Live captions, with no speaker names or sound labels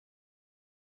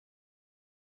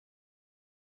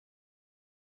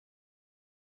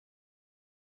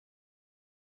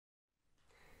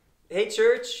Hey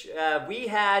church, we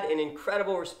had an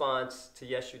incredible response to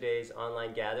yesterday's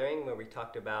online gathering where we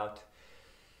talked about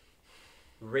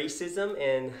racism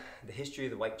and the history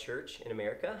of the white church in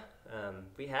America.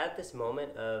 We had this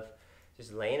moment of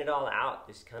just laying it all out,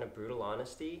 just kind of brutal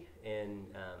honesty, and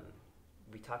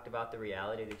we talked about the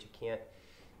reality that you can't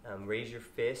raise your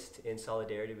fist in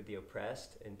solidarity with the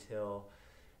oppressed until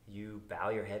you bow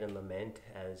your head and lament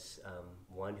as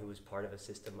one who was part of a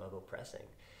system of oppressing.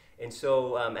 And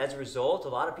so as a result, a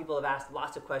lot of people have asked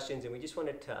lots of questions, and we just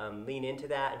wanted to lean into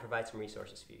that and provide some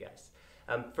resources for you guys.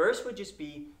 First would just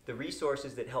be the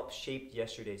resources that helped shape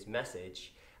yesterday's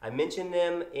message. I mentioned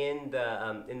them in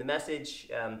the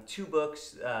message, two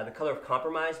books, The Color of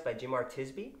Compromise by Jim-R.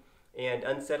 Tisby and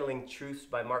Unsettling Truths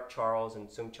by Mark Charles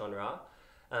and Sung-Chan Rah.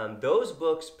 Those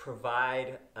books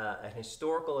provide an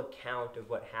historical account of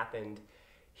what happened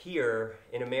here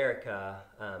in America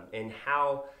and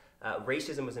how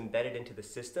racism was embedded into the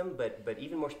system, but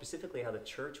even more specifically how the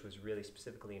church was really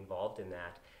specifically involved in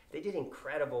that. They did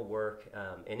incredible work,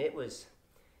 and it was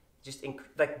just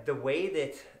like the way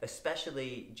that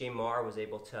especially Jmar was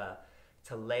able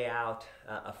to lay out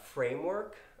a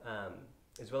framework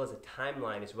as well as a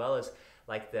timeline, as well as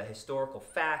like the historical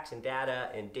facts and data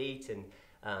and dates and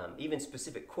even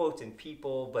specific quotes and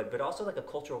people, but also like a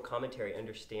cultural commentary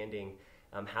understanding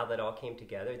how that all came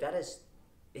together.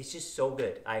 It's just so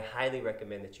good. I highly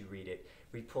recommend that you read it.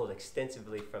 We pulled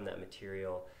extensively from that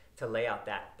material to lay out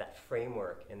that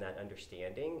framework and that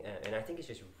understanding, and I think it's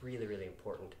just really, really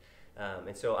important.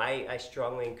 And so I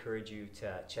strongly encourage you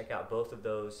to check out both of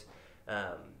those.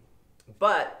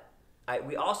 But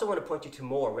we also want to point you to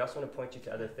more. We also want to point you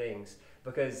to other things,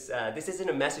 because this isn't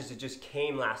a message that just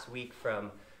came last week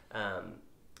from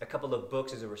a couple of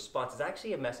books as a response. It's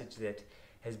actually a message that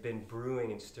has been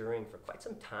brewing and stirring for quite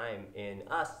some time in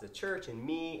us, the church, and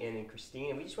me, and in Christine.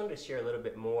 And we just wanted to share a little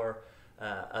bit more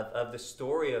of the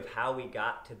story of how we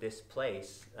got to this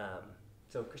place.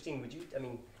 So Christine, I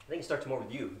think it starts more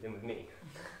with you than with me.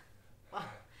 Well,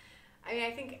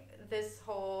 I think this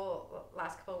whole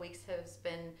last couple of weeks has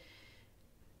been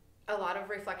a lot of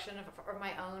reflection of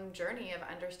my own journey of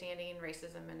understanding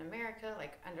racism in America,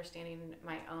 like understanding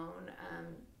my own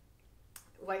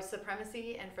white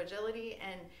supremacy and fragility,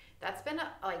 and that's been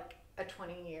a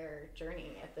 20-year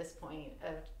journey at this point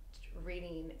of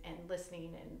reading and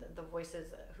listening, and the voices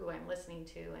who I'm listening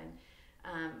to,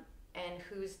 and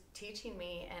who's teaching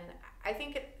me. And I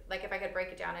think if I could break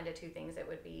it down into two things, it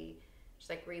would be just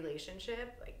like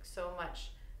relationship. Like so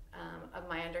much of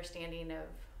my understanding of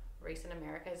race in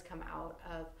America has come out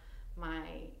of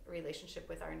my relationship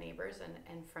with our neighbors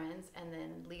and friends, and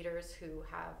then leaders who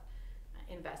have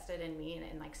invested in me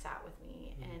and like sat with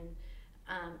me.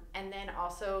 And then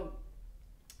also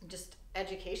just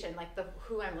education, like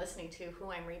who I'm listening to,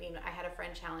 who I'm reading. I had a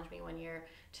friend challenge me one year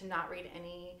to not read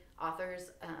any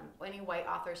authors, any white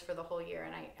authors for the whole year,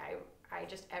 and I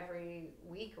just every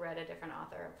week read a different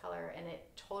author of color, and it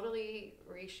totally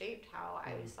reshaped how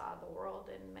I saw the world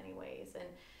in many ways.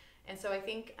 And so I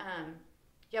think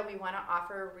we want to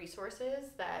offer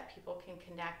resources that people can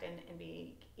connect and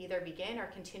either begin or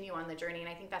continue on the journey. And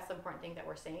I think that's the important thing that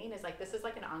we're saying is like this is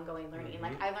like an ongoing learning.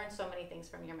 Like I learned so many things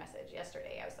from your message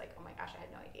yesterday. I was like, oh my gosh, I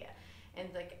had no idea. And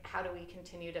like, how do we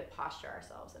continue to posture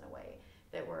ourselves in a way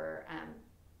that we're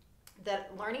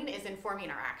that learning is informing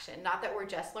our action, not that we're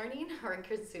just learning or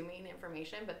consuming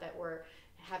information, but that we're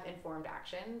have informed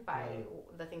action by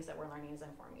the things that we're learning is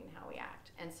informing how we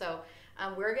act. And so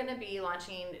we're going to be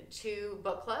launching 2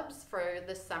 book clubs for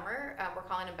this summer. We're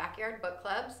calling them backyard book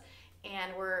clubs,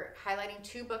 and we're highlighting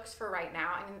 2 books for right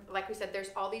now. I mean, like we said,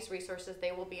 there's all these resources.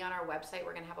 They will be on our website.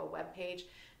 We're going to have a web page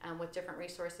with different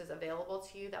resources available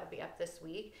to you. That will be up this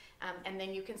week. And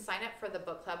then you can sign up for the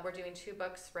book club. We're doing 2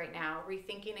 books right now,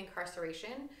 Rethinking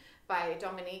Incarceration by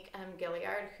Dominique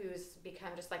Gilliard, who's become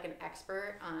just like an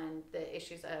expert on the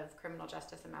issues of criminal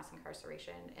justice and mass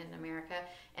incarceration in America.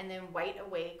 And then White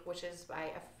Awake, which is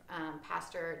by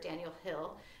Pastor Daniel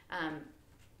Hill.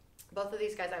 Both of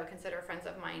these guys I would consider friends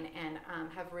of mine and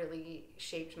have really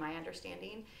shaped my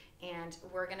understanding. And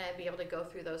we're going to be able to go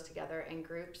through those together in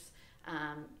groups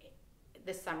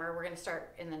this summer. We're going to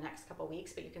start in the next couple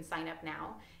weeks, but you can sign up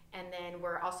now. And then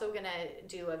we're also going to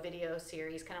do a video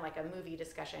series, kind of like a movie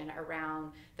discussion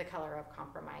around The Color of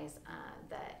Compromise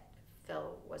that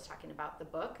Phil was talking about, the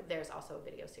book. There's also a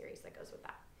video series that goes with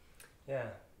that. Yeah,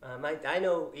 I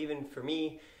know even for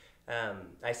me,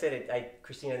 I said it,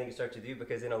 Christine, I think it starts with you,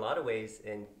 because in a lot of ways,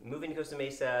 in moving to Costa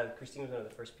Mesa, Christine was one of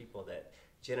the first people that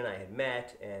Jen and I had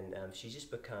met, and she's just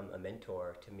become a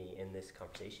mentor to me in this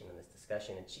conversation, in this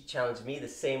discussion. And she challenged me the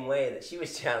same way that she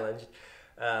was challenged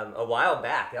a while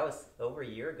back. That was over a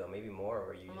year ago, maybe more.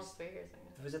 Where you Almost 3 years ago.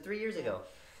 was it 3 years ago?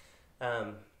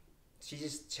 She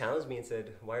just challenged me and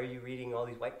said, "Why are you reading all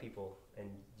these white people? And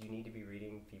you need to be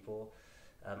reading people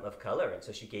of color." And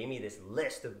so she gave me this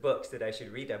list of books that I should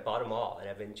read. I bought them all, and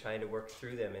I've been trying to work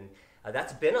through them. And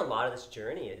that's been a lot of this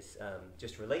journey is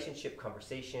just relationship,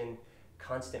 conversation,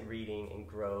 constant reading and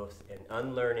growth, and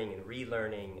unlearning and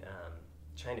relearning.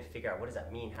 Trying to figure out what does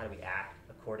that mean? How do we act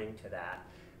according to that?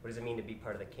 What does it mean to be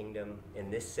part of the kingdom in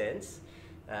this sense?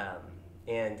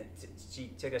 She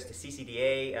took us to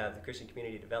CCDA, the Christian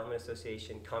Community Development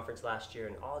Association conference last year,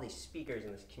 and all these speakers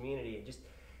in this community. And just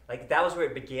like that was where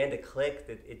it began to click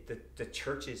the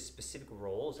church's specific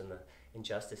roles and the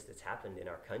injustice that's happened in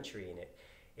our country. And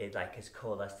it like has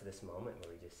coalesced to this moment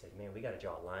where we just said, man, we got to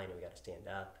draw a line and we got to stand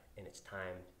up, and it's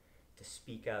time to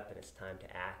speak up and it's time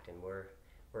to act, and we're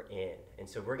in. And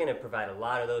so we're going to provide a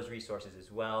lot of those resources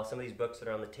as well. Some of these books that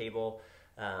are on the table,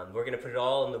 we're going to put it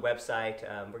all on the website.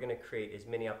 We're going to create as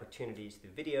many opportunities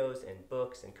through videos and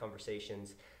books and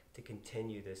conversations to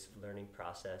continue this learning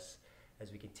process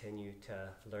as we continue to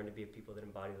learn to be a people that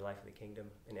embody the life of the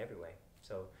kingdom in every way.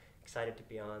 So excited to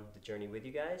be on the journey with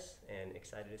you guys, and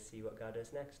excited to see what God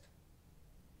does next.